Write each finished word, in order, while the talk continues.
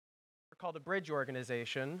called a bridge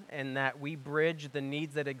organization in that we bridge the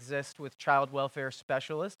needs that exist with child welfare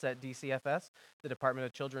specialists at DCFS, the Department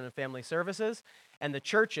of Children and Family Services, and the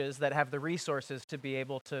churches that have the resources to be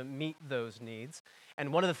able to meet those needs.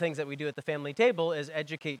 And one of the things that we do at the family table is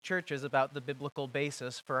educate churches about the biblical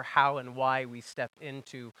basis for how and why we step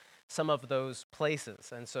into some of those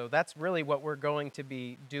places. And so that's really what we're going to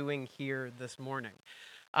be doing here this morning.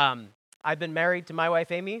 I've been married to my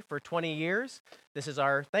wife, Amy, for 20 years. This is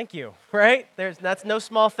our, thank you, right? That's no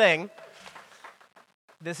small thing.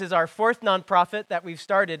 This is our fourth nonprofit that we've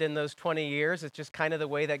started in those 20 years. It's just kind of the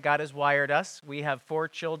way that God has wired us. We have 4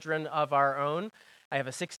 children of our own. I have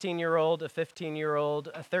a 16-year-old, a 15-year-old,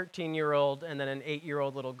 a 13-year-old, and then an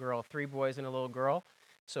 8-year-old little girl, 3 boys and a little girl.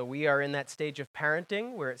 So we are in that stage of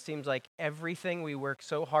parenting where it seems like everything we work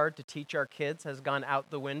so hard to teach our kids has gone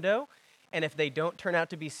out the window. And if they don't turn out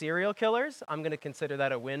to be serial killers, I'm going to consider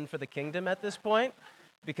that a win for the kingdom at this point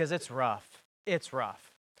because it's rough. It's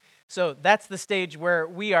rough. So that's the stage where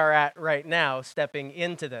we are at right now, stepping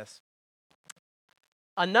into this.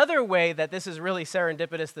 Another way that this is really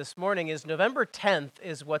serendipitous this morning is November 10th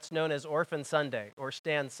is what's known as Orphan Sunday or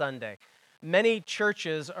Stand Sunday. Many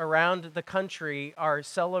churches around the country are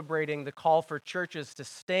celebrating the call for churches to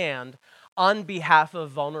stand on behalf of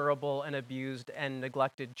vulnerable and abused and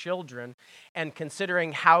neglected children and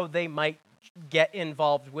considering how they might get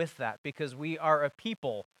involved with that because we are a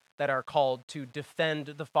people that are called to defend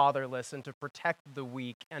the fatherless and to protect the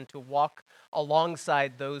weak and to walk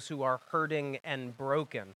alongside those who are hurting and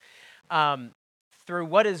broken. Through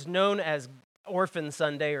what is known as Orphan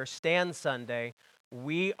Sunday or Stand Sunday,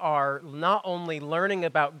 we are not only learning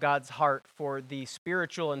about God's heart for the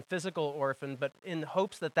spiritual and physical orphan, but in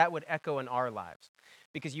hopes that that would echo in our lives.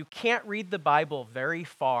 Because you can't read the Bible very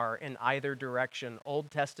far in either direction, Old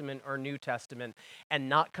Testament or New Testament, and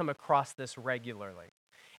not come across this regularly.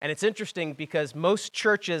 And it's interesting because most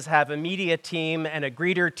churches have a media team and a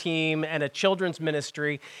greeter team and a children's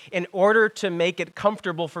ministry in order to make it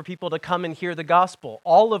comfortable for people to come and hear the gospel,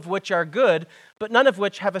 all of which are good, but none of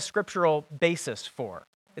which have a scriptural basis for.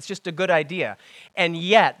 It's just a good idea. And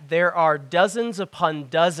yet, there are dozens upon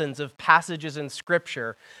dozens of passages in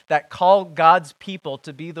Scripture that call God's people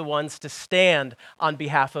to be the ones to stand on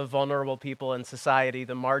behalf of vulnerable people in society,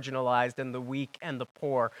 the marginalized and the weak and the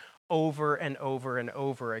poor, over and over and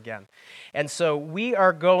over again. And so we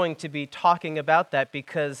are going to be talking about that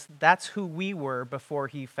because that's who we were before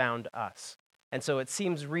he found us. And so it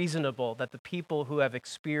seems reasonable that the people who have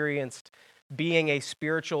experienced being a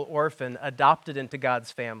spiritual orphan adopted into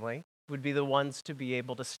God's family would be the ones to be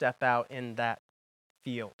able to step out in that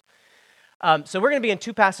field. So we're going to be in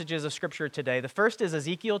 2 passages of Scripture today. The first is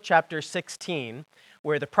Ezekiel chapter 16,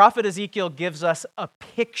 where the prophet Ezekiel gives us a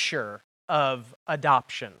picture of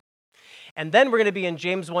adoption. And then we're going to be in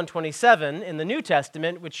James 1:27 in the New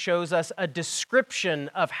Testament, which shows us a description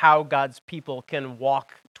of how God's people can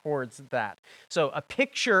walk towards that. So a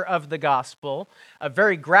picture of the gospel, a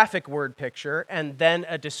very graphic word picture, and then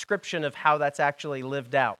a description of how that's actually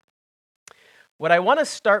lived out. What I want to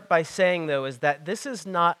start by saying, though, is that this is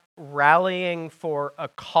not rallying for a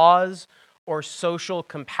cause or social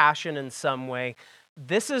compassion in some way.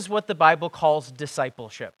 This is what the Bible calls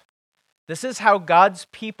discipleship. This is how God's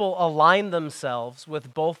people align themselves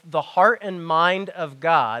with both the heart and mind of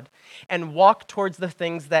God and walk towards the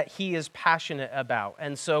things that he is passionate about.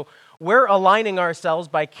 And so we're aligning ourselves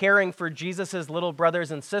by caring for Jesus' little brothers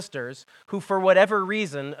and sisters who, for whatever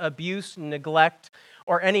reason, abuse, neglect,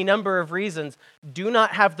 or any number of reasons, do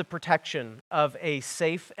not have the protection of a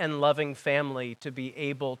safe and loving family to be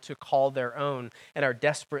able to call their own and are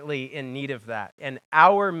desperately in need of that. And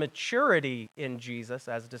our maturity in Jesus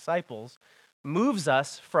as disciples moves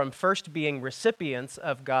us from first being recipients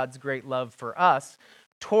of God's great love for us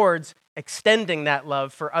towards extending that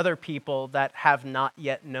love for other people that have not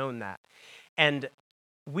yet known that. And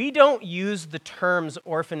we don't use the terms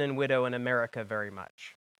orphan and widow in America very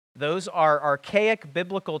much. Those are archaic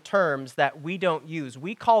biblical terms that we don't use.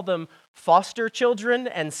 We call them foster children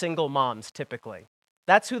and single moms, typically.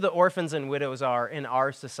 That's who the orphans and widows are in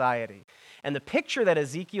our society. And the picture that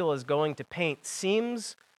Ezekiel is going to paint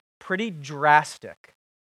seems pretty drastic.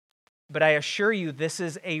 But I assure you, this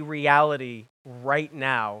is a reality right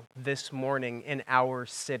now, this morning in our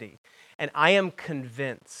city. And I am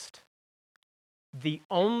convinced the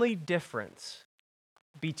only difference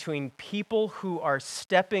between people who are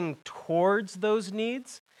stepping towards those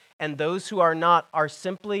needs and those who are not are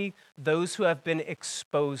simply those who have been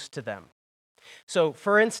exposed to them. So,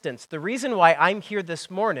 for instance, the reason why I'm here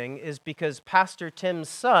this morning is because Pastor Tim's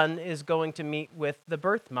son is going to meet with the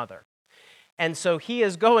birth mother. And so he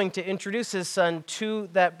is going to introduce his son to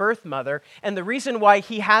that birth mother. And the reason why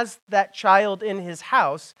he has that child in his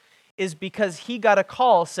house is because he got a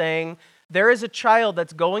call saying, there is a child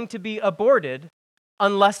that's going to be aborted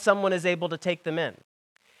unless someone is able to take them in.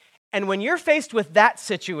 And when you're faced with that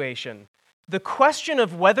situation, the question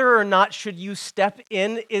of whether or not should you step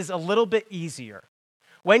in is a little bit easier.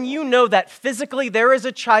 When you know that physically there is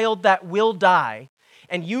a child that will die,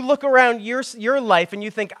 and you look around your life and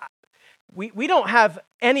you think, we don't have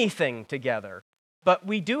anything together, but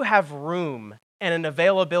we do have room and an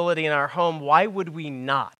availability in our home. Why would we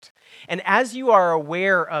not? And as you are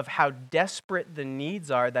aware of how desperate the needs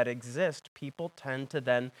are that exist, people tend to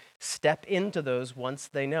then step into those once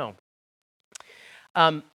they know.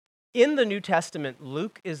 In the New Testament,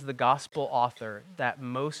 Luke is the gospel author that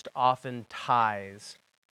most often ties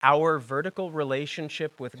our vertical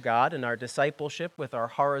relationship with God and our discipleship with our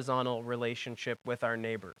horizontal relationship with our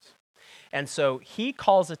neighbors. And so he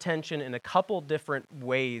calls attention in a couple different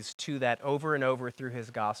ways to that over and over through his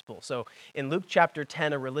gospel. So in Luke chapter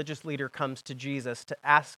 10, a religious leader comes to Jesus to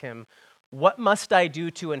ask him, what must I do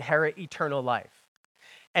to inherit eternal life?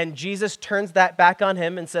 And Jesus turns that back on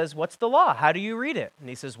him and says, what's the law? How do you read it? And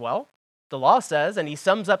he says, well, the law says, and he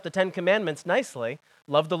sums up the 10 Commandments nicely,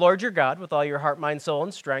 love the Lord your God with all your heart, mind, soul,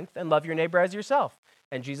 and strength, and love your neighbor as yourself.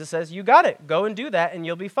 And Jesus says, you got it. Go and do that, and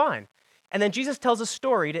you'll be fine. And then Jesus tells a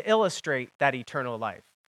story to illustrate that eternal life.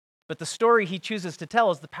 But the story he chooses to tell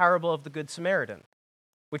is the parable of the Good Samaritan,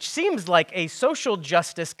 which seems like a social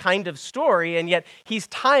justice kind of story, and yet he's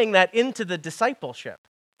tying that into the discipleship.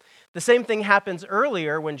 The same thing happens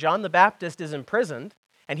earlier when John the Baptist is imprisoned,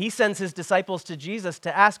 and he sends his disciples to Jesus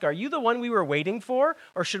to ask, are you the one we were waiting for,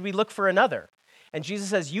 or should we look for another? And Jesus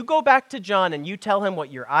says, you go back to John and you tell him what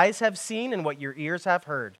your eyes have seen and what your ears have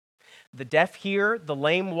heard. The deaf hear, the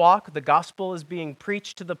lame walk, the gospel is being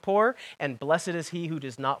preached to the poor, and blessed is he who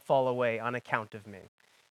does not fall away on account of me.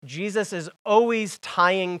 Jesus is always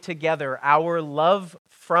tying together our love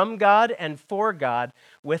from God and for God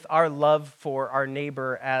with our love for our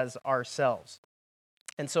neighbor as ourselves.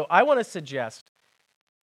 And so I want to suggest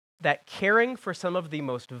that caring for some of the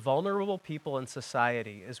most vulnerable people in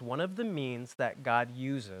society is one of the means that God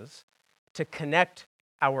uses to connect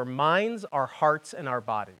our minds, our hearts, and our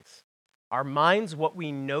bodies. Our minds, what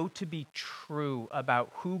we know to be true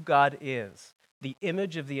about who God is, the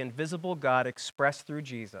image of the invisible God expressed through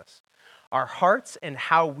Jesus. Our hearts and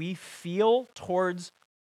how we feel towards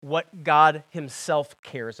what God himself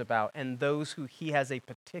cares about and those who he has a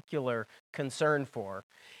particular concern for.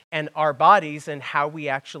 And our bodies and how we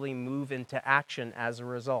actually move into action as a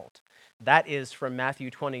result. That is from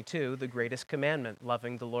Matthew 22, the greatest commandment,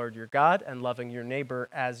 loving the Lord your God and loving your neighbor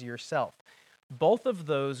as yourself. Both of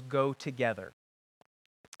those go together.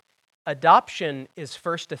 Adoption is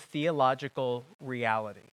first a theological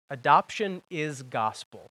reality. Adoption is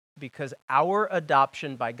gospel because our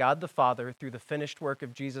adoption by God the Father through the finished work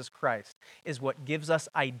of Jesus Christ is what gives us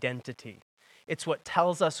identity. It's what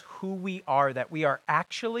tells us who we are, that we are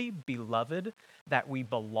actually beloved, that we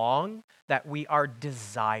belong, that we are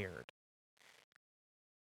desired.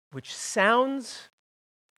 Which sounds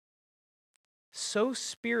so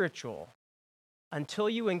spiritual until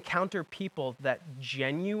you encounter people that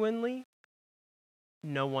genuinely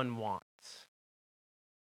no one wants.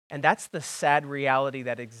 And that's the sad reality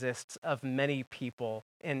that exists of many people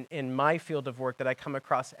in my field of work that I come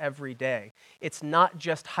across every day. It's not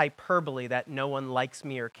just hyperbole that no one likes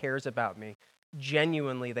me or cares about me.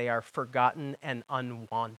 Genuinely, they are forgotten and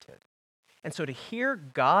unwanted. And so to hear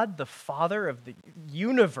God, the Father of the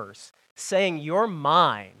universe, saying, you're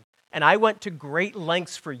mine, and I went to great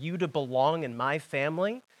lengths for you to belong in my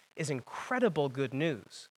family, is incredible good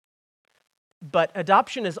news. But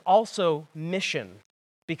adoption is also mission,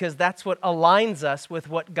 because that's what aligns us with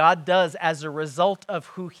what God does as a result of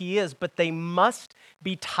who he is. But they must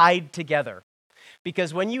be tied together.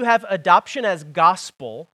 Because when you have adoption as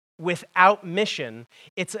gospel without mission,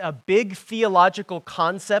 it's a big theological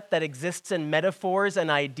concept that exists in metaphors and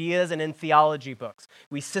ideas and in theology books.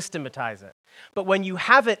 We systematize it. But when you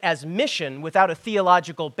have it as mission without a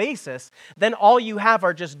theological basis, then all you have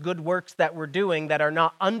are just good works that we're doing that are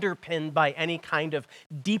not underpinned by any kind of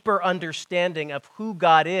deeper understanding of who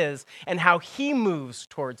God is and how he moves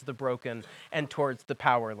towards the broken and towards the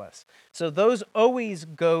powerless. So those always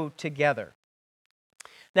go together.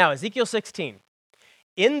 Now, Ezekiel 16.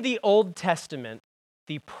 In the Old Testament,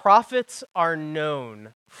 the prophets are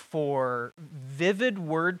known for vivid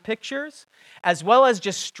word pictures as well as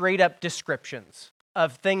just straight up descriptions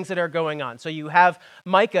of things that are going on. So you have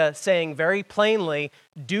Micah saying very plainly,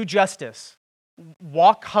 do justice,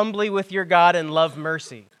 walk humbly with your God and love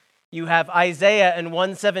mercy. You have Isaiah in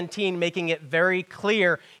 117 making it very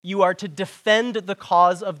clear you are to defend the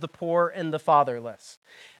cause of the poor and the fatherless.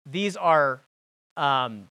 These are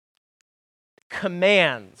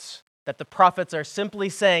commands that the prophets are simply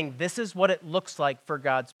saying, this is what it looks like for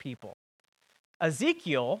God's people.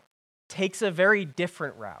 Ezekiel takes a very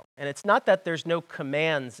different route. And it's not that there's no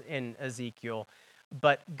commands in Ezekiel,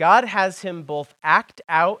 but God has him both act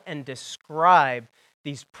out and describe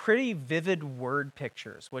these pretty vivid word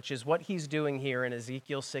pictures, which is what he's doing here in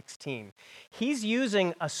Ezekiel 16. He's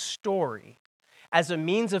using a story as a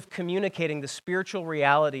means of communicating the spiritual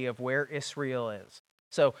reality of where Israel is.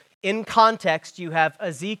 So in context, you have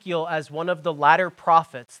Ezekiel as one of the latter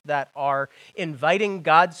prophets that are inviting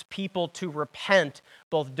God's people to repent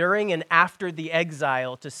both during and after the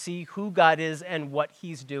exile to see who God is and what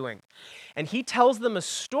he's doing. And he tells them a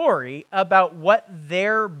story about what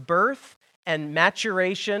their birth and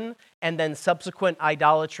maturation and then subsequent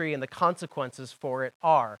idolatry and the consequences for it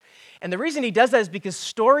are. And the reason he does that is because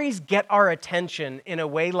stories get our attention in a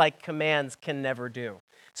way like commands can never do.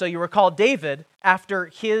 So you recall David, after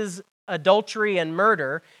his adultery and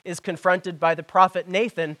murder, is confronted by the prophet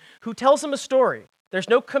Nathan, who tells him a story. There's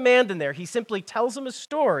no command in there. He simply tells him a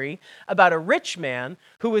story about a rich man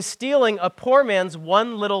who was stealing a poor man's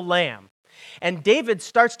one little lamb. And David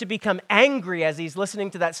starts to become angry as he's listening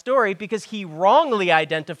to that story because he wrongly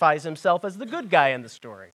identifies himself as the good guy in the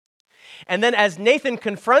story. And then as Nathan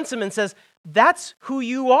confronts him and says, that's who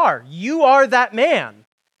you are that man,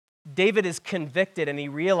 David is convicted and he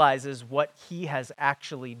realizes what he has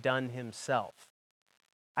actually done himself.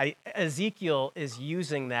 Ezekiel is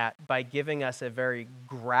using that by giving us a very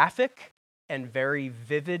graphic and very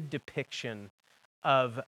vivid depiction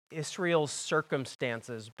of Israel's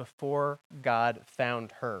circumstances before God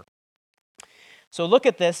found her. So look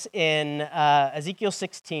at this in Ezekiel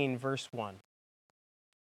 16, verse 1.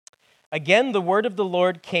 Again, the word of the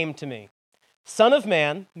Lord came to me. Son of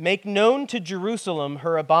man, make known to Jerusalem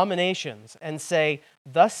her abominations, and say,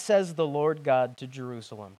 thus says the Lord God to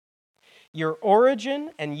Jerusalem, your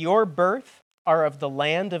origin and your birth are of the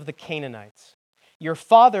land of the Canaanites. Your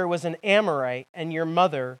father was an Amorite, and your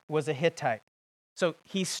mother was a Hittite. So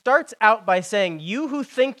he starts out by saying, you who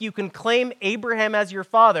think you can claim Abraham as your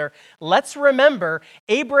father, let's remember,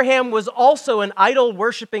 Abraham was also an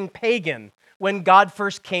idol-worshiping pagan when God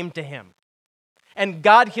first came to him. And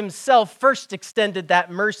God himself first extended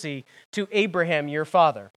that mercy to Abraham, your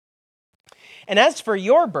father. And as for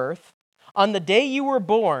your birth, on the day you were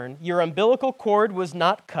born, your umbilical cord was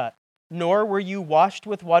not cut, nor were you washed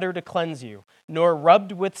with water to cleanse you, nor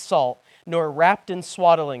rubbed with salt, nor wrapped in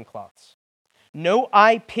swaddling cloths. No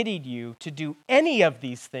eye pitied you to do any of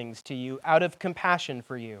these things to you out of compassion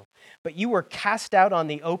for you, but you were cast out on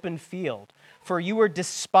the open field, for you were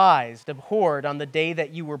despised, abhorred on the day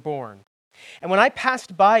that you were born. And when I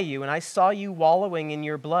passed by you and I saw you wallowing in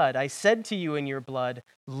your blood, I said to you in your blood,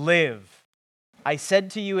 live. I said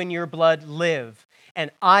to you in your blood, live. And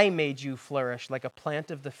I made you flourish like a plant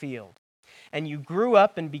of the field. And you grew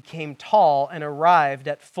up and became tall and arrived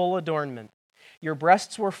at full adornment. Your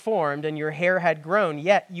breasts were formed and your hair had grown,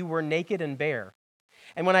 yet you were naked and bare.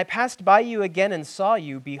 And when I passed by you again and saw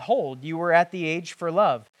you, behold, you were at the age for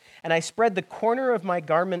love. And I spread the corner of my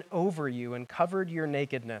garment over you and covered your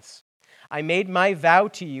nakedness. I made my vow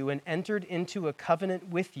to you and entered into a covenant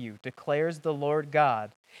with you, declares the Lord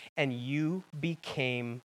God, and you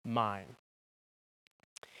became mine.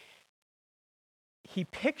 He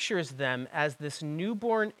pictures them as this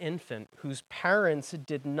newborn infant whose parents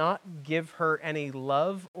did not give her any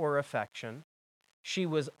love or affection. She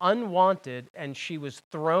was unwanted and she was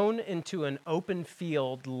thrown into an open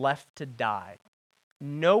field left to die.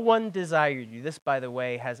 No one desired you. This, by the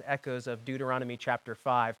way, has echoes of Deuteronomy chapter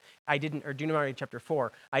 5. Deuteronomy chapter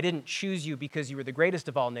 4. I didn't choose you because you were the greatest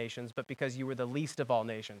of all nations, but because you were the least of all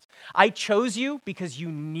nations. I chose you because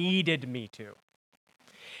you needed me to.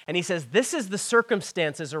 And he says, this is the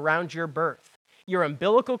circumstances around your birth. Your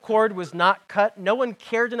umbilical cord was not cut. No one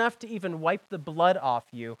cared enough to even wipe the blood off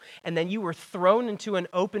you. And then you were thrown into an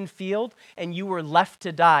open field and you were left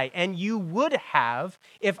to die. And you would have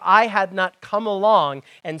if I had not come along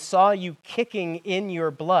and saw you kicking in your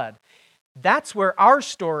blood. That's where our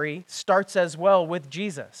story starts as well with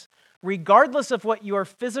Jesus. Regardless of what your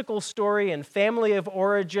physical story and family of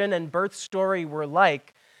origin and birth story were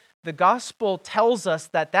like, the gospel tells us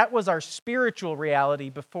that that was our spiritual reality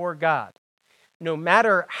before God. No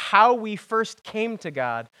matter how we first came to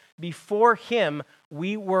God, before him,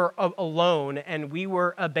 We were alone, and we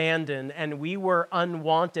were abandoned, and we were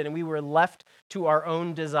unwanted, and we were left to our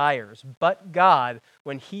own desires. But God,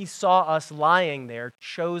 when he saw us lying there,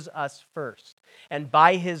 chose us first. And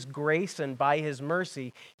by his grace and by his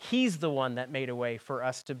mercy, he's the one that made a way for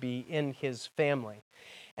us to be in his family.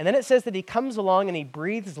 And then it says that he comes along and he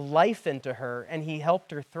breathes life into her, and he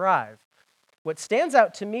helped her thrive. What stands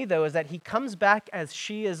out to me, though, is that he comes back as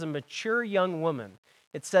she is a mature young woman.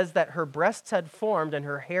 It says that her breasts had formed and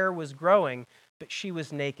her hair was growing, but she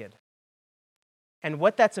was naked. And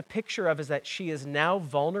what that's a picture of is that she is now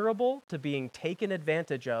vulnerable to being taken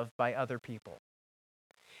advantage of by other people.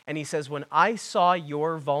 And he says, when I saw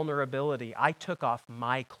your vulnerability, I took off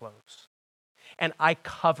my clothes and I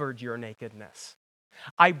covered your nakedness.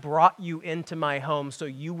 I brought you into my home so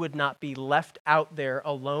you would not be left out there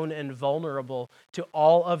alone and vulnerable to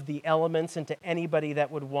all of the elements and to anybody that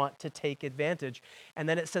would want to take advantage. And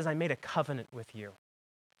then it says, I made a covenant with you.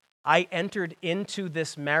 I entered into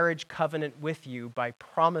this marriage covenant with you by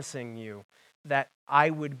promising you that I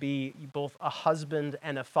would be both a husband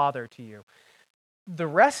and a father to you. The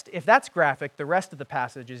rest, if that's graphic, the rest of the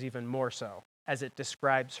passage is even more so, as it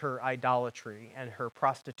describes her idolatry and her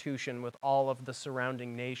prostitution with all of the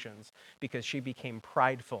surrounding nations, because she became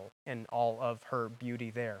prideful in all of her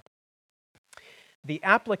beauty there. The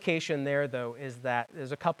application there, though, is that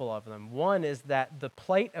there's a couple of them. One is that the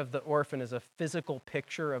plight of the orphan is a physical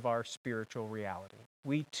picture of our spiritual reality.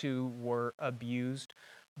 We too were abused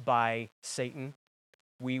by Satan.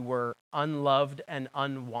 We were unloved and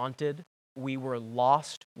unwanted. We were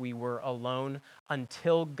lost. We were alone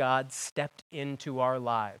until God stepped into our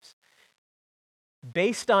lives.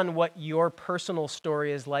 Based on what your personal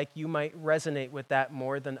story is like, you might resonate with that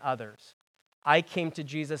more than others. I came to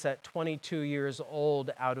Jesus at 22 years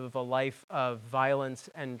old out of a life of violence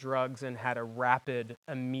and drugs and had a rapid,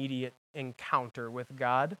 immediate encounter with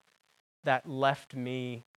God that left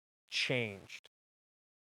me changed.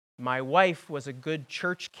 My wife was a good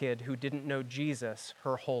church kid who didn't know Jesus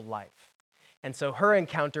her whole life. And so her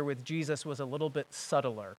encounter with Jesus was a little bit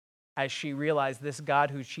subtler as she realized this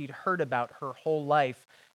God who she'd heard about her whole life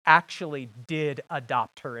actually did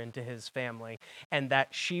adopt her into his family, and that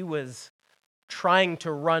she was trying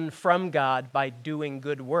to run from God by doing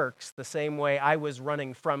good works, the same way I was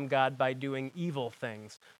running from God by doing evil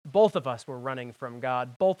things. Both of us were running from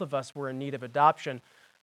God. Both of us were in need of adoption.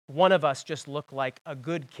 One of us just looked like a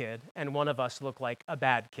good kid, and one of us looked like a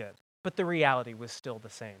bad kid. But the reality was still the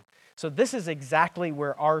same. So this is exactly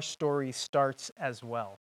where our story starts as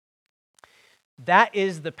well. That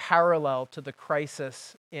is the parallel to the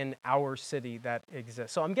crisis in our city that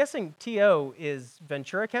exists. So I'm guessing TO is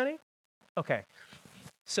Ventura County? Okay.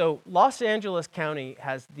 So Los Angeles County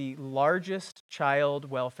has the largest child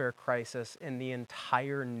welfare crisis in the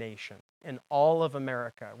entire nation, in all of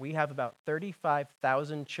America. We have about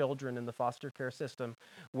 35,000 children in the foster care system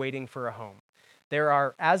waiting for a home. There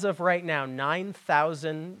are, as of right now,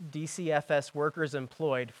 9,000 DCFS workers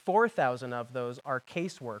employed. 4,000 of those are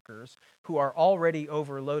caseworkers who are already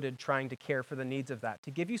overloaded trying to care for the needs of that.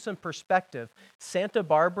 To give you some perspective, Santa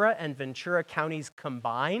Barbara and Ventura counties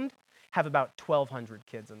combined have about 1,200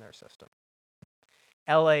 kids in their system.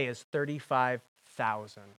 LA is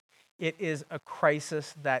 35,000. It is a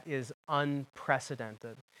crisis that is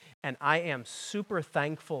unprecedented. And I am super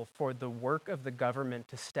thankful for the work of the government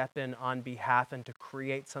to step in on behalf and to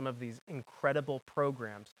create some of these incredible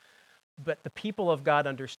programs. But the people of God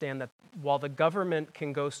understand that while the government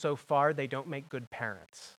can go so far, they don't make good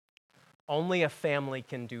parents. Only a family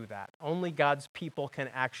can do that. Only God's people can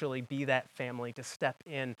actually be that family to step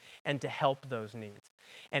in and to help those needs.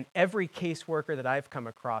 And every caseworker that I've come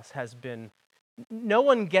across has been, no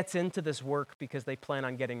one gets into this work because they plan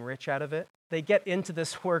on getting rich out of it. They get into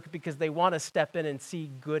this work because they want to step in and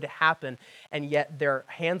see good happen, and yet their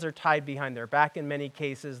hands are tied behind their back in many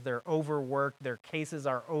cases. They're overworked. Their cases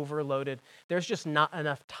are overloaded. There's just not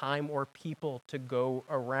enough time or people to go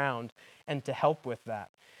around and to help with that.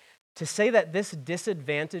 To say that this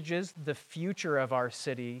disadvantages the future of our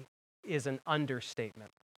city is an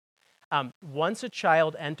understatement. Once a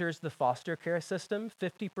child enters the foster care system,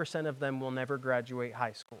 50% of them will never graduate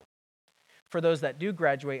high school. For those that do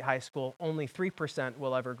graduate high school, only 3%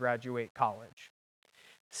 will ever graduate college.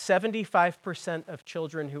 75% of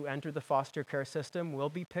children who enter the foster care system will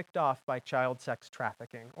be picked off by child sex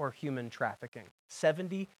trafficking or human trafficking.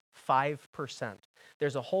 75%.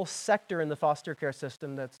 There's a whole sector in the foster care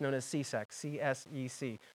system that's known as CSEC,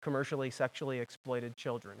 C-S-E-C, commercially sexually exploited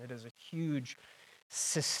children. It is a huge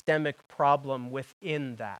systemic problem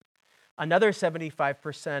within that. Another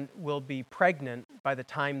 75% will be pregnant by the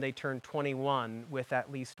time they turn 21 with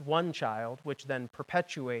at least one child, which then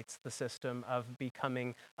perpetuates the system of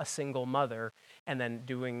becoming a single mother and then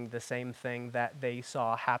doing the same thing that they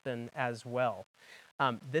saw happen as well.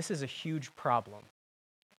 This is a huge problem.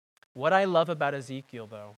 What I love about Ezekiel,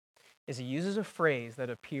 though, is he uses a phrase that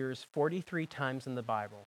appears 43 times in the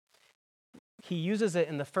Bible. He uses it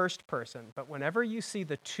in the first person, but whenever you see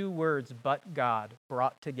the two words, but God,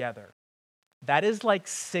 brought together, that is like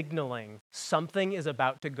signaling something is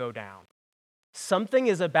about to go down. Something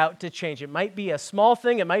is about to change. It might be a small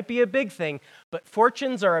thing, it might be a big thing, but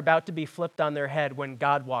fortunes are about to be flipped on their head when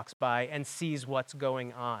God walks by and sees what's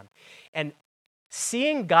going on. And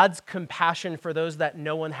seeing God's compassion for those that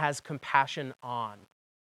no one has compassion on.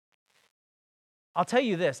 I'll tell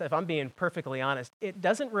you this, if I'm being perfectly honest, it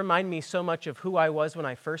doesn't remind me so much of who I was when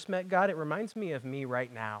I first met God. It reminds me of me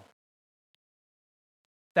right now.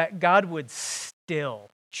 That God would still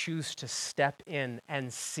choose to step in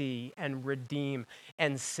and see and redeem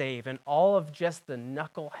and save, and all of just the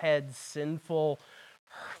knucklehead, sinful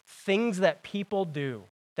things that people do,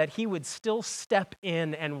 that he would still step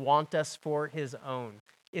in and want us for his own,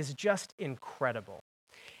 is just incredible.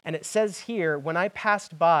 And it says here, when I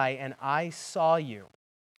passed by and I saw you.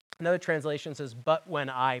 Another translation says, but when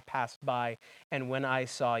I passed by and when I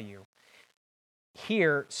saw you.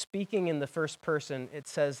 Here, speaking in the first person, it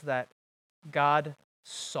says that God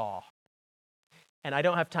saw. And I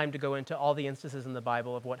don't have time to go into all the instances in the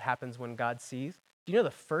Bible of what happens when God sees. Do you know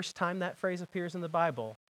the first time that phrase appears in the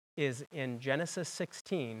Bible is in Genesis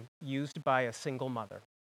 16, used by a single mother?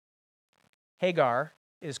 Hagar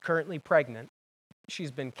is currently pregnant.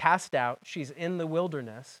 She's been cast out. She's in the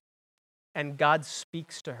wilderness. And God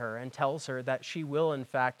speaks to her and tells her that she will, in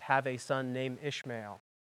fact, have a son named Ishmael.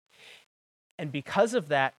 And because of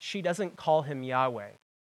that, she doesn't call him Yahweh.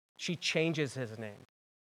 She changes his name.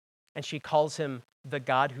 And she calls him the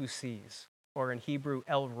God who sees, or in Hebrew,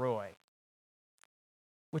 El Roi,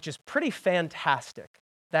 which is pretty fantastic.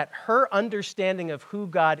 That her understanding of who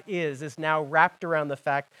God is now wrapped around the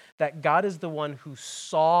fact that God is the one who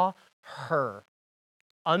saw her,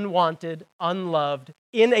 unwanted, unloved,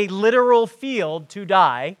 in a literal field to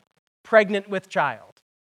die, pregnant with child.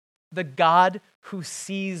 The God who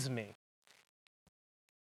sees me.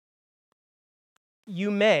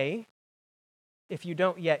 You may, if you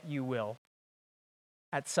don't yet, you will,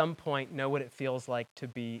 at some point know what it feels like to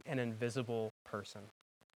be an invisible person.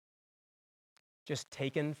 Just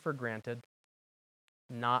taken for granted,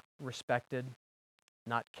 not respected,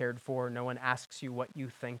 not cared for. No one asks you what you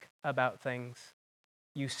think about things.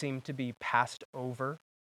 You seem to be passed over,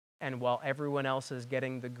 and while everyone else is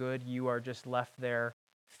getting the good, you are just left there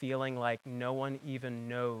feeling like no one even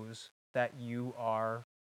knows that you are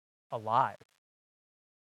alive.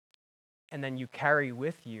 And then you carry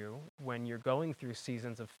with you, when you're going through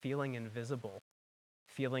seasons of feeling invisible,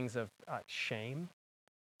 feelings of shame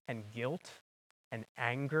and guilt and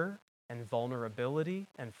anger and vulnerability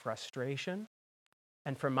and frustration.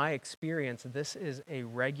 And from my experience, this is a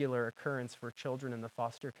regular occurrence for children in the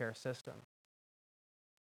foster care system.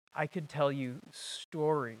 I could tell you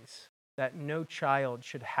stories that no child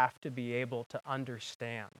should have to be able to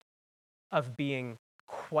understand of being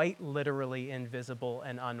quite literally invisible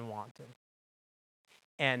and unwanted.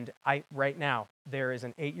 And right now, there is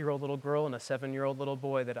an 8-year-old little girl and a 7-year-old little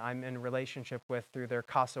boy that I'm in relationship with through their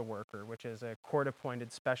CASA worker, which is a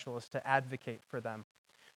court-appointed specialist to advocate for them,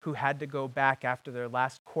 who had to go back after their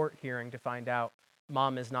last court hearing to find out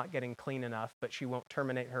mom is not getting clean enough, but she won't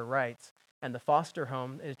terminate her rights. And the foster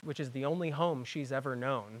home, which is the only home she's ever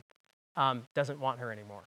known, doesn't want her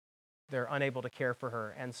anymore. They're unable to care for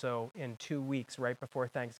her. And so in 2 weeks, right before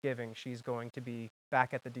Thanksgiving, she's going to be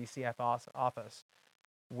back at the DCF office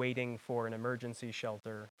waiting for an emergency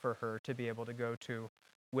shelter for her to be able to go to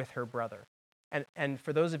with her brother. And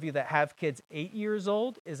for those of you that have kids, 8 years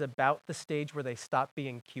old is about the stage where they stop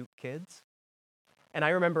being cute kids. And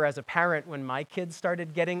I remember as a parent, when my kids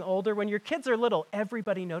started getting older, when your kids are little,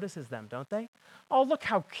 everybody notices them, don't they? Oh, look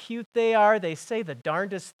how cute they are. They say the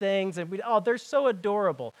darndest things. And they're so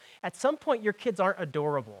adorable. At some point, your kids aren't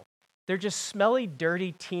adorable. They're just smelly,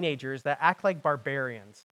 dirty teenagers that act like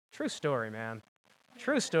barbarians. True story, man.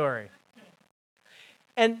 True story.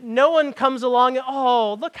 And no one comes along and,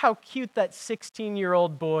 oh, look how cute that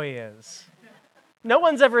 16-year-old boy is. No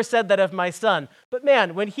one's ever said that of my son. But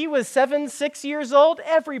man, when he was 7, 6 years old,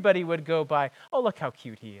 everybody would go by, oh, look how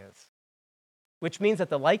cute he is. Which means that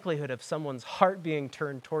the likelihood of someone's heart being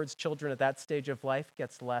turned towards children at that stage of life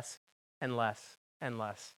gets less and less and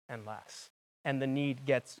less and less. And the need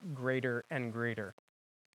gets greater and greater.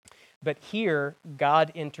 But here,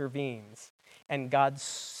 God intervenes, and God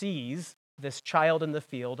sees this child in the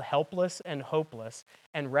field, helpless and hopeless,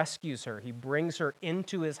 and rescues her. He brings her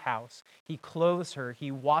into his house. He clothes her. He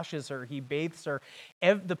washes her. He bathes her.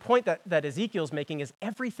 The point that Ezekiel's making is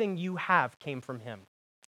everything you have came from him.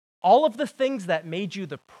 All of the things that made you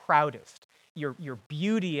the proudest, your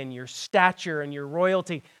beauty and your stature and your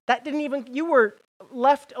royalty, you were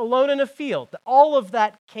left alone in a field. All of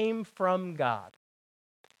that came from God.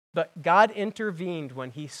 But God intervened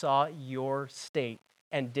when he saw your state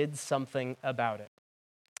and did something about it.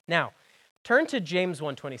 Now, turn to James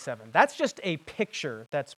 1:27. That's just a picture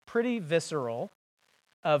that's pretty visceral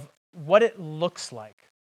of what it looks like.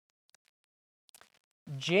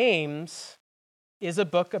 James is a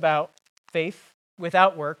book about faith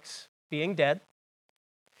without works being dead.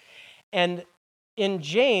 And in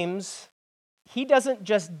James, he doesn't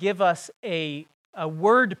just give us a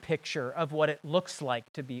word picture of what it looks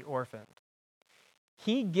like to be orphaned.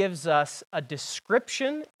 He gives us a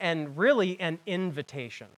description and really an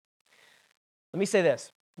invitation. Let me say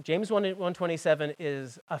this. James 1:27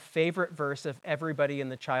 is a favorite verse of everybody in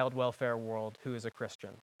the child welfare world who is a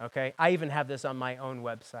Christian, okay? I even have this on my own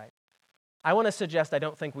website. I want to suggest I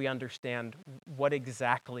don't think we understand what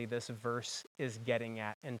exactly this verse is getting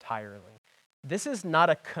at entirely. This is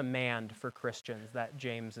not a command for Christians that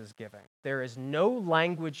James is giving. There is no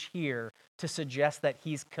language here to suggest that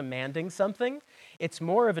he's commanding something. It's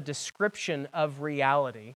more of a description of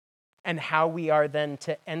reality and how we are then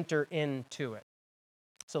to enter into it.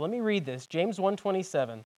 So let me read this. James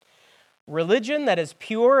 1:27. Religion that is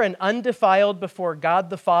pure and undefiled before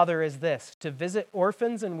God the Father is this, to visit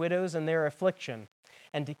orphans and widows in their affliction,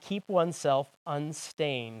 and to keep oneself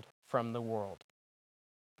unstained from the world.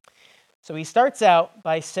 So he starts out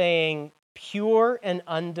by saying pure and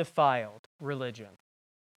undefiled religion.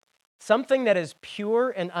 Something that is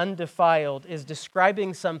pure and undefiled is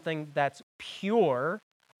describing something that's pure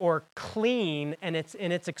or clean in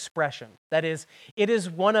its expression. That is, it is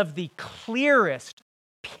one of the clearest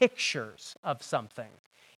pictures of something.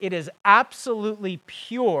 It is absolutely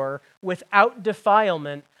pure without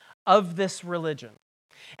defilement of this religion.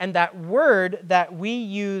 And that word that we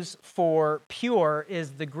use for pure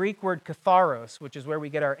is the Greek word katharos, which is where we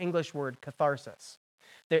get our English word catharsis,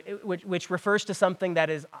 which refers to something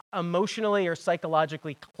that is emotionally or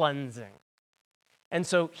psychologically cleansing. And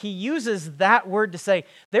so he uses that word to say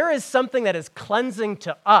there is something that is cleansing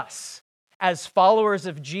to us as followers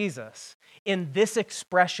of Jesus in this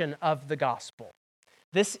expression of the gospel.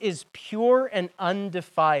 This is pure and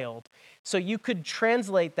undefiled. So you could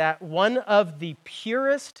translate that one of the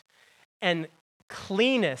purest and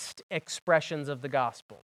cleanest expressions of the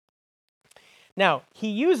gospel. Now, he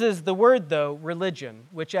uses the word, though, religion,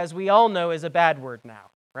 which, as we all know, is a bad word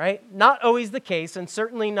now, right? Not always the case, and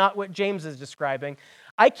certainly not what James is describing.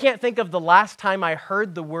 I can't think of the last time I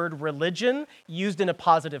heard the word religion used in a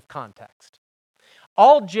positive context.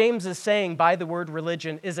 All James is saying by the word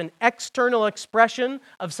religion is an external expression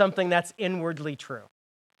of something that's inwardly true.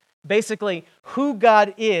 Basically, who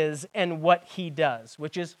God is and what he does,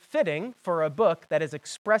 which is fitting for a book that is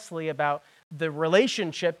expressly about the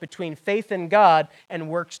relationship between faith in God and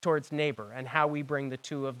works towards neighbor and how we bring the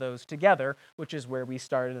two of those together, which is where we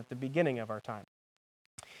started at the beginning of our time.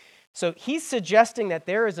 So he's suggesting that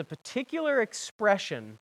there is a particular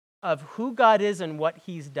expression of who God is and what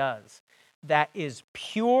he does that is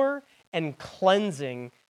pure and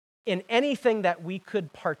cleansing in anything that we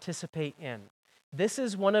could participate in. This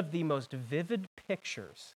is one of the most vivid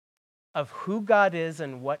pictures of who God is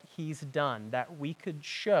and what he's done that we could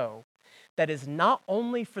show that is not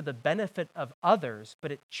only for the benefit of others,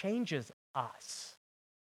 but it changes us.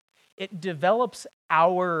 It develops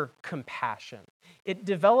our compassion. It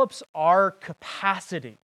develops our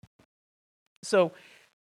capacity. So,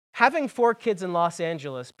 having 4 kids in Los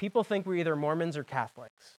Angeles, people think we're either Mormons or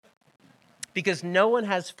Catholics because no one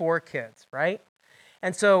has 4 kids, right?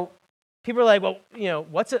 And so people are like, well,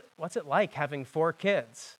 what's it like having 4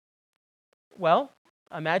 kids? Well,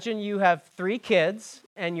 imagine you have 3 kids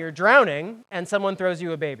and you're drowning and someone throws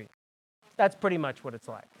you a baby. That's pretty much what it's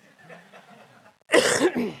like.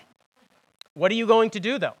 What are you going to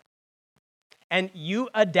do, though? And you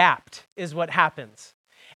adapt is what happens.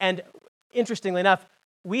 And interestingly enough,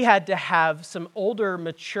 we had to have some older,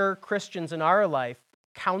 mature Christians in our life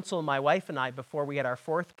counsel my wife and I before we had our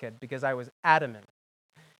 4th kid because I was adamant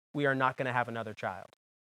we are not going to have another child.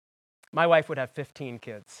 My wife would have 15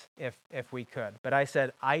 kids if we could, but I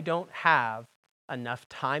said, I don't have enough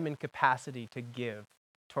time and capacity to give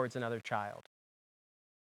towards another child.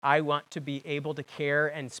 I want to be able to care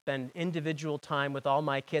and spend individual time with all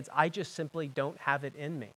my kids. I just simply don't have it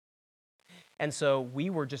in me. And so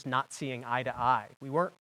we were just not seeing eye to eye. We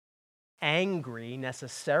weren't angry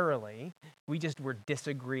necessarily. We just were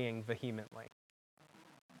disagreeing vehemently.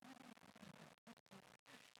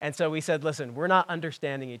 And so we said, listen, we're not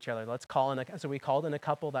understanding each other. Let's call in so we called in a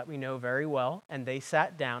couple that we know very well, and they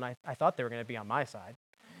sat down. I thought they were going to be on my side.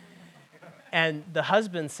 And the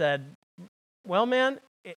husband said, well, man,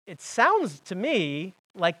 it sounds to me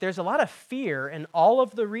like there's a lot of fear in all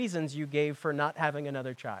of the reasons you gave for not having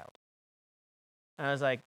another child. And I was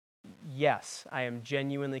like, yes, I am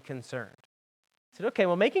genuinely concerned. I said, okay,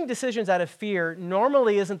 well, making decisions out of fear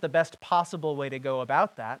normally isn't the best possible way to go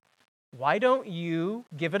about that. Why don't you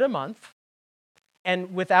give it a month,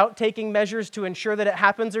 and without taking measures to ensure that it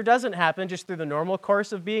happens or doesn't happen, just through the normal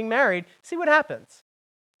course of being married, see what happens?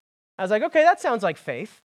 I was like, okay, that sounds like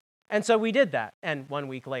faith. And so we did that. And 1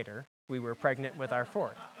 week later, we were pregnant with our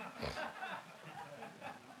fourth.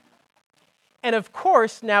 And of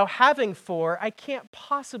course, now having four, I can't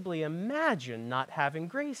possibly imagine not having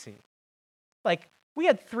Gracie. Like, we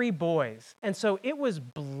had 3 boys, and so it was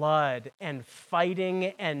blood and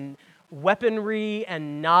fighting and weaponry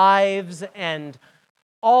and knives and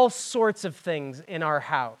all sorts of things in our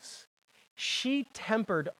house. She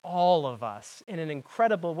tempered all of us in an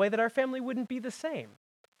incredible way that our family wouldn't be the same.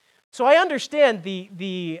 So I understand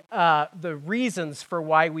the reasons for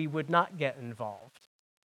why we would not get involved.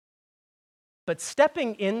 But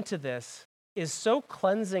stepping into this is so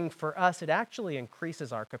cleansing for us, it actually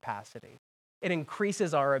increases our capacity. It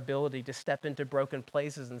increases our ability to step into broken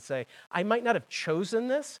places and say, I might not have chosen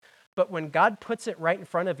this, but when God puts it right in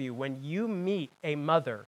front of you, when you meet a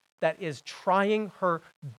mother that is trying her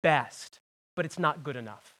best, but it's not good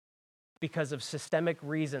enough because of systemic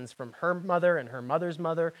reasons from her mother and her mother's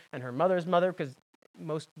mother and her mother's mother, because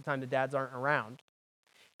most of the time the dads aren't around.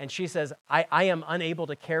 And she says, I am unable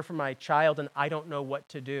to care for my child and I don't know what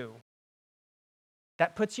to do.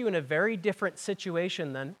 That puts you in a very different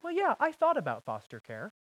situation than, well, yeah, I thought about foster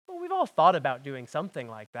care. Well, we've all thought about doing something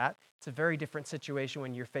like that. It's a very different situation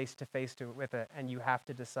when you're face-to-face with it and you have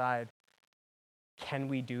to decide, can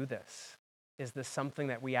we do this? Is this something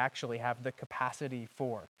that we actually have the capacity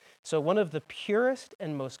for? So one of the purest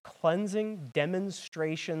and most cleansing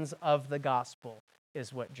demonstrations of the gospel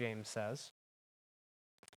is what James says,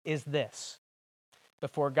 is this: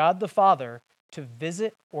 before God the Father, to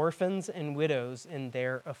visit orphans and widows in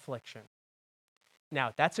their affliction.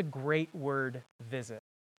 Now, that's a great word, visit,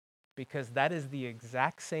 because that is the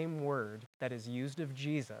exact same word that is used of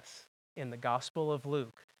Jesus in the Gospel of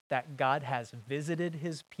Luke, that God has visited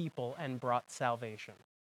his people and brought salvation.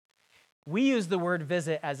 We use the word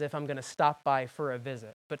visit as if I'm going to stop by for a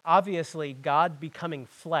visit, but obviously God becoming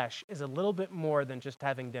flesh is a little bit more than just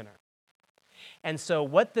having dinner. And so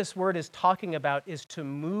what this word is talking about is to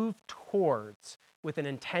move towards with an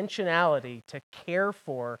intentionality to care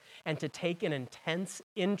for and to take an intense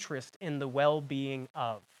interest in the well-being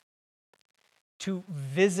of. To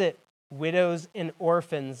visit widows and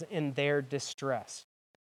orphans in their distress.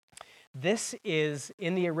 This is,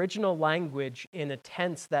 in the original language, in a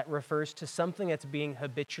tense that refers to something that's being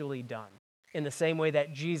habitually done, in the same way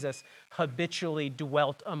that Jesus habitually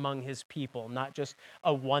dwelt among his people, not just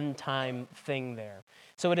a one-time thing there.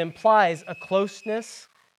 So it implies a closeness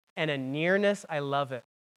and a nearness. I love it.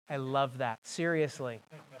 I love that. Seriously.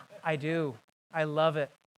 I do. I love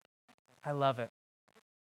it. I love it.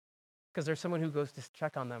 Because there's someone who goes to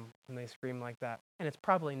check on them when they scream like that. And it's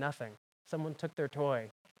probably nothing. Someone took their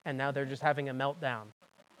toy, and now they're just having a meltdown.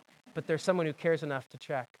 But there's someone who cares enough to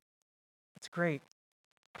check. It's great.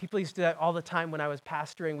 People used to do that all the time when I was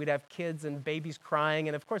pastoring. We'd have kids and babies crying,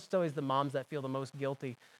 and of course, it's always the moms that feel the most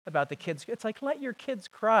guilty about the kids. It's like, let your kids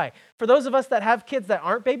cry. For those of us that have kids that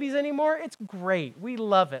aren't babies anymore, it's great. We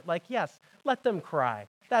love it. Like, yes, let them cry.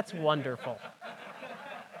 That's wonderful.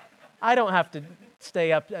 I don't have to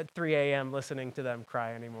stay up at 3 a.m. listening to them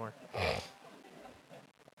cry anymore.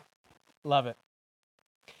 Love it.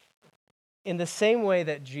 In the same way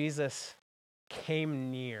that Jesus came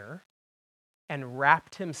near and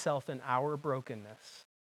wrapped himself in our brokenness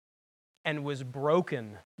and was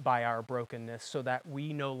broken by our brokenness so that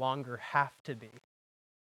we no longer have to be,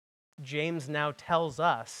 James now tells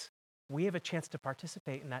us we have a chance to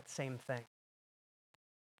participate in that same thing.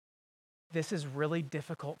 This is really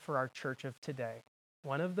difficult for our church of today.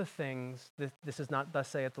 One of the things, this is not thus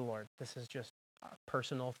saith the Lord, this is just a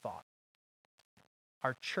personal thought.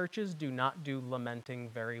 Our churches do not do lamenting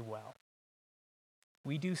very well.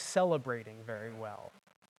 We do celebrating very well.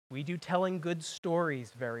 We do telling good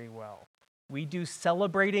stories very well. We do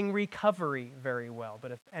celebrating recovery very well.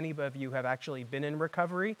 But if any of you have actually been in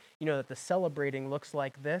recovery, you know that the celebrating looks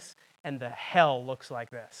like this and the hell looks like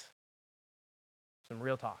this. some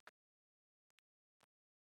real talk.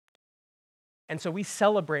 And so we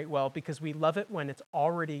celebrate well because we love it when it's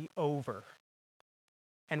already over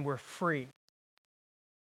and we're free.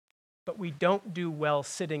 But we don't do well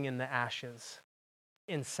sitting in the ashes,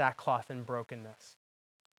 in sackcloth and brokenness.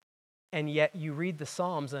 And yet you read the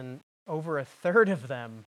Psalms, and over a third of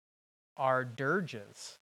them are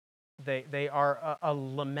dirges. They are a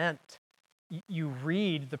lament. You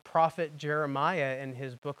read the prophet Jeremiah in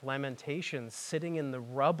his book Lamentations, sitting in the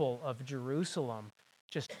rubble of Jerusalem,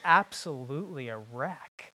 just absolutely a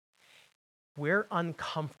wreck. We're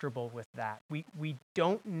uncomfortable with that. We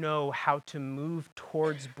don't know how to move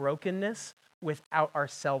towards brokenness without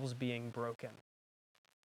ourselves being broken.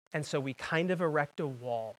 And so we kind of erect a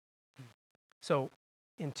wall. So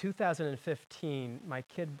in 2015, my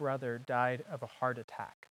kid brother died of a heart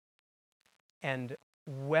attack. And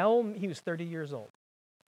he was 30 years old.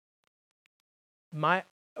 My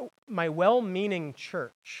well-meaning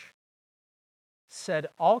church said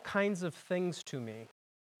all kinds of things to me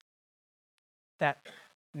that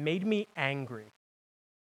made me angry.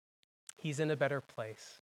 He's in a better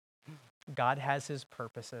place. God has his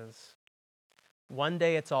purposes. One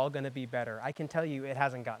day it's all going to be better. I can tell you it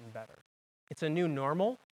hasn't gotten better. It's a new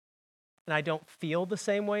normal, and I don't feel the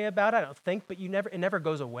same way about it, I don't think, but it never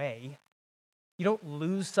goes away. You don't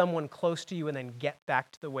lose someone close to you and then get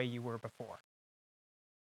back to the way you were before.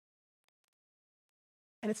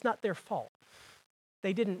 And it's not their fault.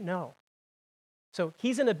 They didn't know. So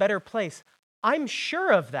he's in a better place. I'm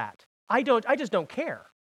sure of that. I just don't care.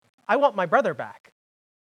 I want my brother back.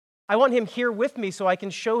 I want him here with me so I can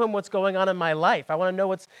show him what's going on in my life. I want to know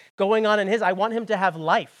what's going on in his. I want him to have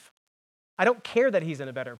life. I don't care that he's in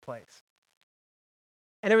a better place.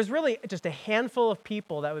 And there was really just a handful of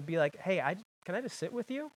people that would be like, hey, can I just sit with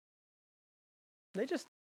you? They just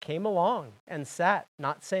came along and sat,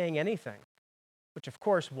 not saying anything, which of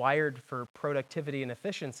course, wired for productivity and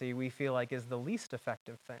efficiency, we feel like is the least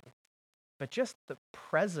effective thing. But just the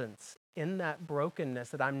presence in that brokenness,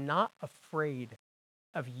 that I'm not afraid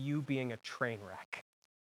of you being a train wreck,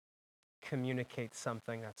 communicates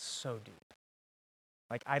something that's so deep.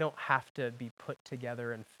 Like, I don't have to be put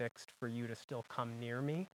together and fixed for you to still come near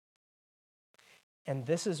me. And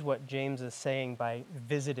this is what James is saying by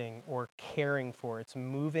visiting or caring for. It's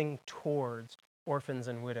moving towards orphans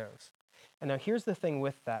and widows. And now here's the thing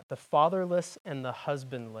with that. The fatherless and the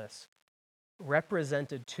husbandless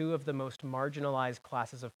represented two of the most marginalized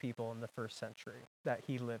classes of people in the first century that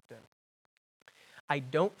he lived in. I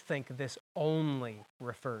don't think this only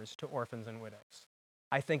refers to orphans and widows.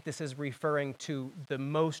 I think this is referring to the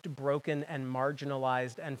most broken and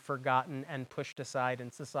marginalized and forgotten and pushed aside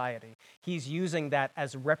in society. He's using that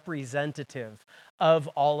as representative of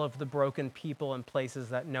all of the broken people and places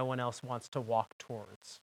that no one else wants to walk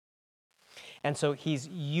towards. And so he's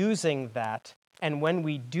using that, and when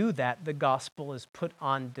we do that, the gospel is put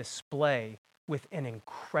on display with an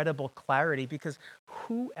incredible clarity, because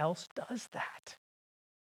who else does that?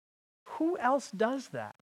 Who else does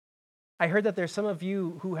that? I heard that there's some of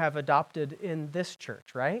you who have adopted in this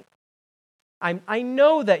church, right? I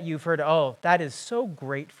know that you've heard, oh, that is so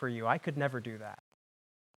great for you. I could never do that.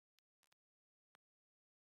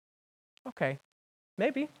 Okay,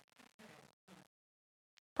 maybe.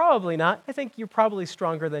 Probably not. I think you're probably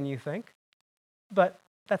stronger than you think. But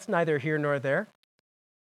that's neither here nor there.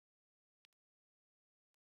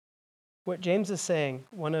 What James is saying,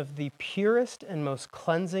 one of the purest and most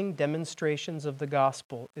cleansing demonstrations of the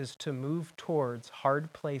gospel is to move towards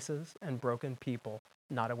hard places and broken people,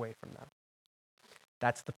 not away from them.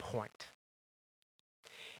 That's the point.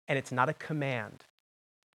 And it's not a command.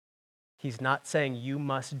 He's not saying you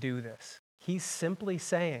must do this. He's simply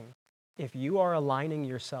saying, if you are aligning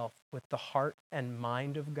yourself with the heart and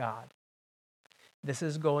mind of God, this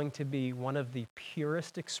is going to be one of the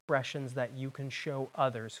purest expressions that you can show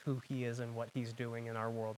others who he is and what he's doing in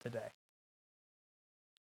our world today.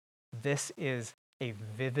 This is a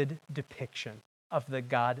vivid depiction of the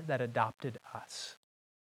God that adopted us.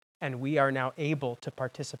 And we are now able to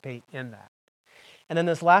participate in that. And then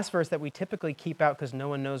this last verse that we typically keep out because no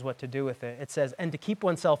one knows what to do with it, it says, and to keep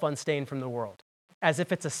oneself unstained from the world. As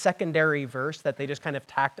if it's a secondary verse that they just kind of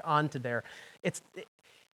tacked onto there.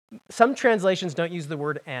 Some translations don't use the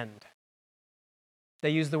word and. They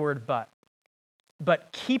use the word but.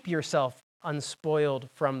 But keep yourself unspoiled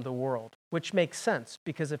from the world, which makes sense,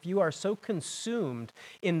 because if you are so consumed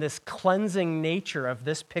in this cleansing nature of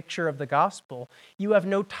this picture of the gospel, you have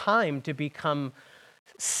no time to become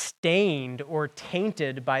stained or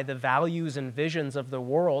tainted by the values and visions of the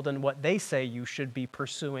world and what they say you should be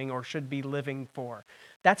pursuing or should be living for.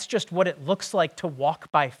 That's just what it looks like to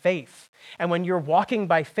walk by faith. And when you're walking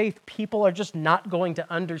by faith, people are just not going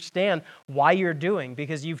to understand why you're doing,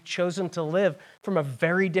 because you've chosen to live from a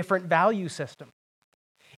very different value system.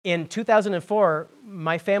 In 2004,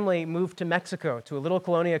 my family moved to Mexico, to a little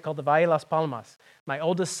colonia called the Valle Las Palmas. My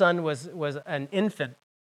oldest son was an infant.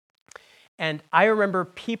 And I remember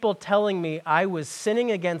people telling me I was sinning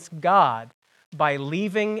against God by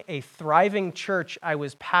leaving a thriving church I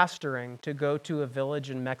was pastoring to go to a village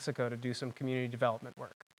in Mexico to do some community development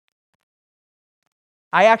work.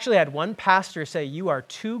 I actually had one pastor say, "You are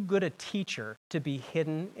too good a teacher to be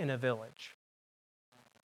hidden in a village."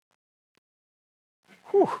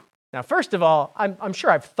 Whew. Now, first of all, I'm sure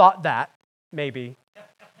I've thought that, maybe.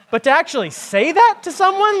 But to actually say that to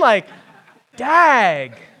someone, like,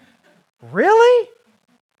 dag, really?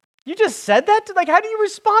 You just said that? How do you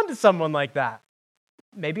respond to someone like that?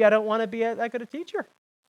 Maybe I don't want to be that good a teacher.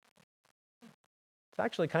 It's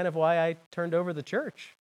actually kind of why I turned over the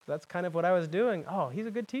church. That's kind of what I was doing. Oh, he's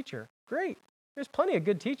a good teacher. Great. There's plenty of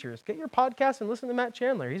good teachers. Get your podcast and listen to Matt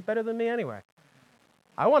Chandler. He's better than me anyway.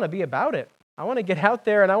 I want to be about it. I want to get out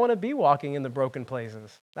there and I want to be walking in the broken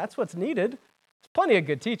places. That's what's needed. There's plenty of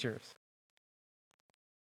good teachers.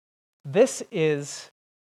 This is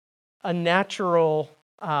a natural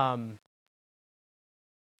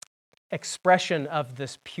expression of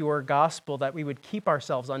this pure gospel, that we would keep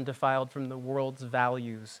ourselves undefiled from the world's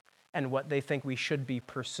values and what they think we should be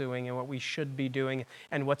pursuing and what we should be doing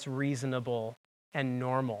and what's reasonable and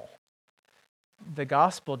normal. The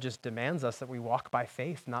gospel just demands us that we walk by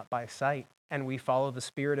faith, not by sight, and we follow the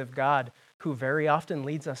Spirit of God, who very often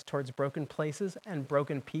leads us towards broken places and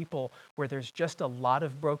broken people where there's just a lot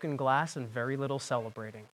of broken glass and very little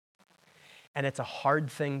celebrating. And it's a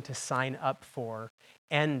hard thing to sign up for,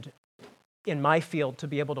 and in my field, to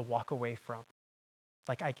be able to walk away from.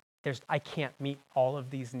 I can't meet all of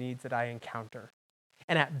these needs that I encounter.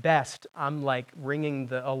 And at best, I'm ringing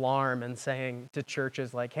the alarm and saying to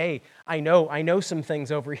churches hey, I know some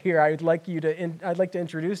things over here. I'd like to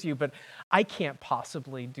introduce you, but I can't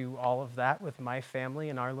possibly do all of that with my family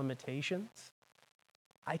and our limitations.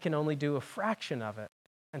 I can only do a fraction of it.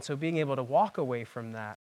 And so being able to walk away from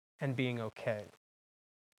that and being okay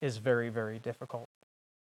is very, very difficult.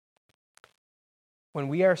 When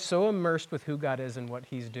we are so immersed with who God is and what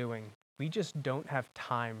he's doing, we just don't have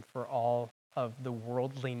time for all of the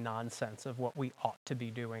worldly nonsense of what we ought to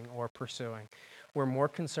be doing or pursuing. We're more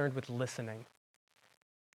concerned with listening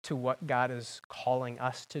to what God is calling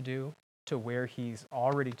us to do, to where he's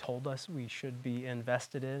already told us we should be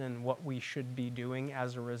invested in and what we should be doing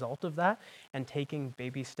as a result of that, and taking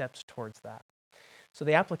baby steps towards that. So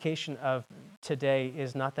the application of today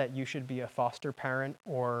is not that you should be a foster parent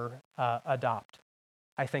or adopt.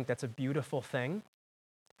 I think that's a beautiful thing.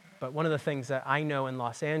 But one of the things that I know in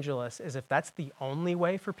Los Angeles is if that's the only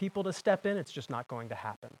way for people to step in, it's just not going to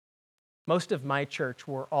happen. Most of my church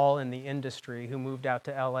were all in the industry who moved out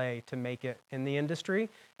to LA to make it in the industry.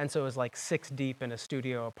 And so it was 6 deep in a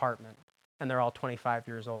studio apartment. And they're all 25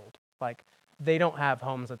 years old. They don't have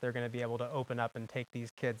homes that they're going to be able to open up and take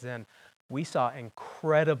these kids in. We saw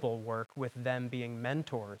incredible work with them being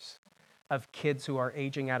mentors of kids who are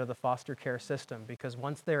aging out of the foster care system, because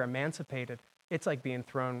once they're emancipated, it's like being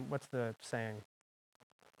thrown, what's the saying?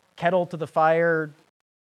 Kettle to the fire,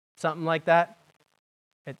 something like that.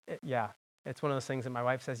 Yeah, it's one of those things that my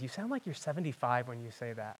wife says, you sound like you're 75 when you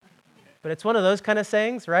say that. But it's one of those kind of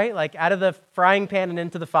sayings, right? Out of the frying pan and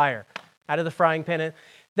into the fire. Out of the frying pan.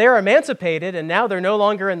 They're emancipated, and now they're no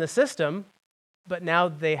longer in the system, but now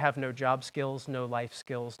they have no job skills, no life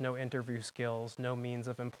skills, no interview skills, no means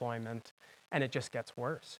of employment, and it just gets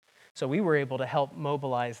worse. So we were able to help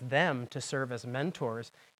mobilize them to serve as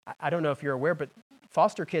mentors. I don't know if you're aware, but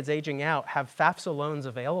foster kids aging out have FAFSA loans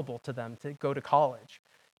available to them to go to college.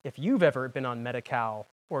 If you've ever been on Medi-Cal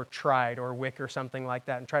or tried or WIC or something like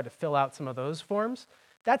that and tried to fill out some of those forms,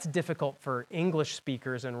 that's difficult for English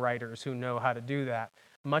speakers and writers who know how to do that,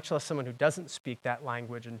 much less someone who doesn't speak that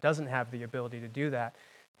language and doesn't have the ability to do that.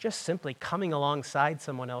 Just simply coming alongside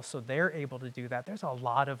someone else so they're able to do that. There's a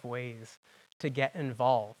lot of ways to get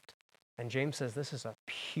involved. And James says this is a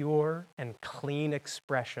pure and clean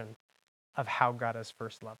expression of how God has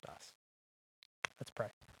first loved us. Let's pray.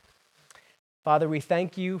 Father, we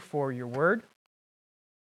thank you for your word,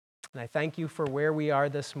 and I thank you for where we are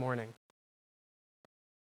this morning.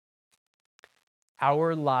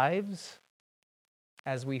 Our lives,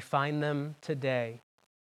 as we find them today,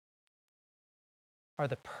 are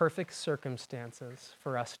the perfect circumstances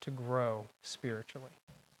for us to grow spiritually.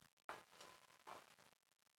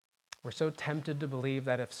 We're so tempted to believe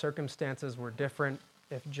that if circumstances were different,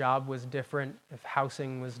 if job was different, if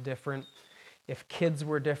housing was different, if kids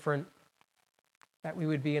were different, that we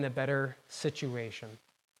would be in a better situation.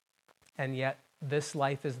 And yet, this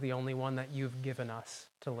life is the only one that you've given us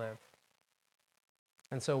to live.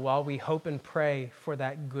 And so while we hope and pray for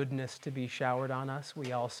that goodness to be showered on us,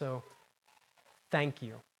 we also thank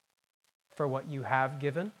you for what you have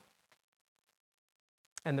given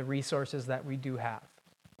and the resources that we do have.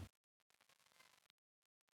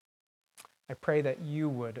 I pray that you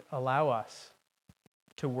would allow us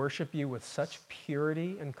to worship you with such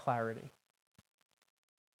purity and clarity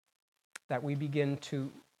that we begin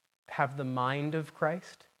to have the mind of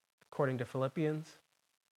Christ, according to Philippians,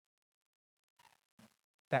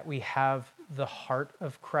 that we have the heart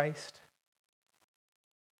of Christ,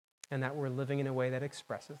 and that we're living in a way that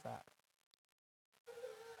expresses that.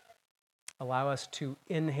 Allow us to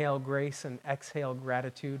inhale grace and exhale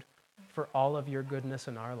gratitude for all of your goodness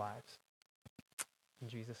in our lives. In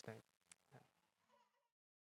Jesus' name.